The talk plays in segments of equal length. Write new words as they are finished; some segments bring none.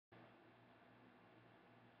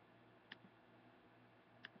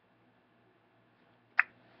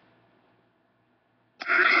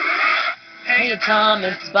Tom,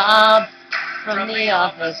 it's Bob from the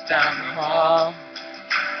office down the hall.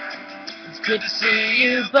 It's good to see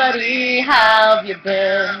you, buddy. How have you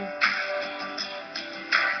been?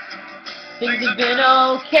 Things have been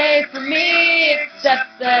okay for me,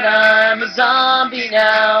 except that I'm a zombie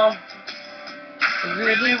now. I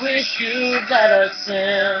really wish you'd let us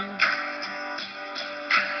in.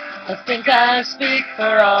 I think I speak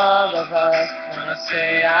for all of us when I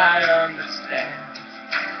say I understand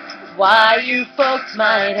why you folks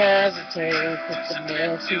might hesitate to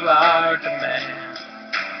submit to our demand.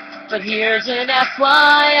 But here's an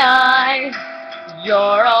FYI,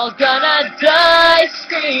 you're all gonna die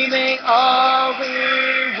screaming. All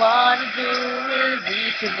we wanna do is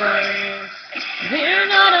eat your brains. We're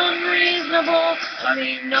not unreasonable, I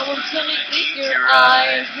mean no one's gonna eat your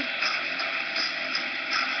eyes.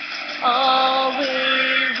 All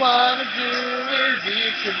we wanna do is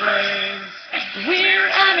eat your brains. We're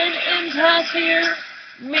at an impasse here,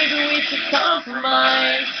 maybe we should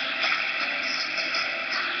compromise.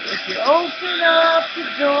 If you open up the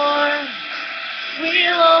door,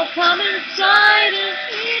 we'll all come inside and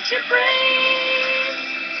eat your brains.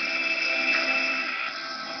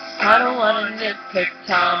 I don't want to nitpick,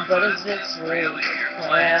 Tom, but is this really your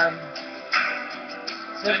plan?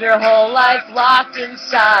 Live your whole life locked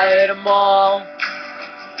inside a mall.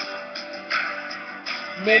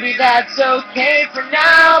 Maybe that's okay for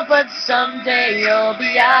now, but someday you'll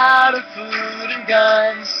be out of food and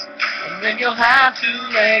guns, and then you'll have to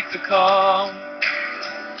make the call.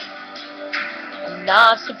 I'm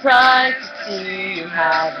not surprised to see you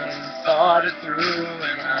haven't thought it through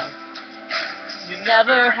enough. You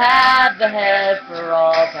never had the head for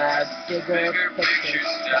all that bigger picture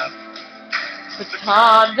stuff. But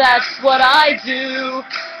Tom, that's what I do,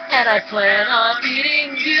 and I plan on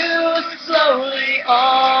eating you slowly.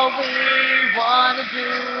 All we want to do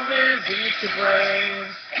is eat your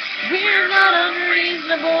brains. We're not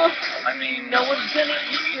unreasonable, I mean no one's gonna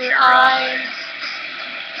eat your eyes.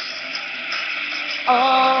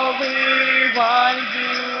 All we want to do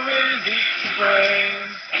is eat your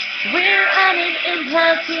brains. We're at an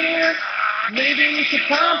impasse here, maybe we should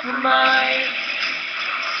compromise.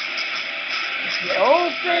 If you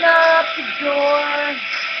open up the door,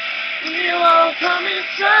 we'll all come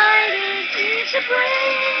inside and eat your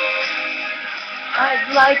brains.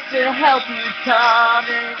 I'd like to help you, Tom,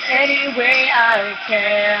 in any way I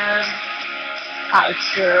can. I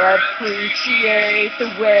sure appreciate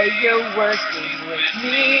the way you're working with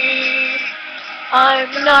me.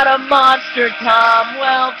 I'm not a monster, Tom.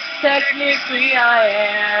 Well, technically I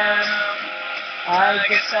am. I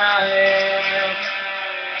guess I am.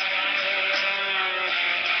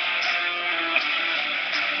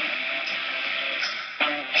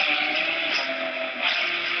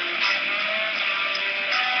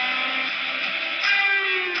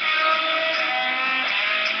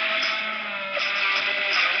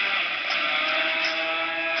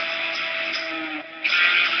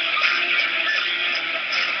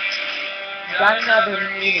 Got another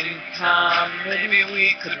meeting, Tom, maybe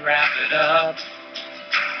we could wrap it up.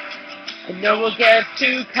 I know we'll get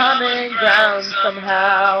to common ground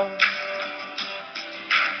somehow.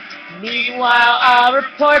 Meanwhile, I'll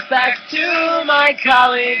report back to my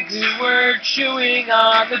colleagues who were chewing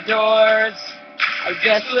on the doors. I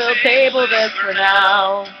guess we'll table this for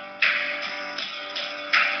now.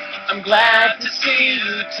 I'm glad to see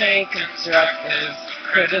you take constructive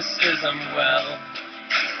criticism well.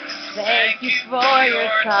 Thank you for your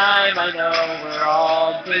time, I know we're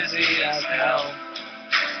all busy as hell.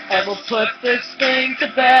 And we'll put this thing to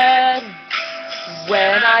bed.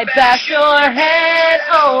 When I bash your head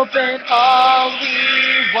open, all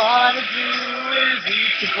we want to do is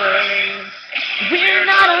eat your brains. We're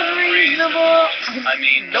not unreasonable, I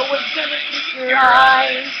mean no one's gonna eat your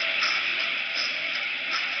eyes.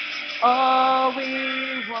 All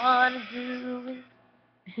we want to do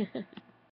is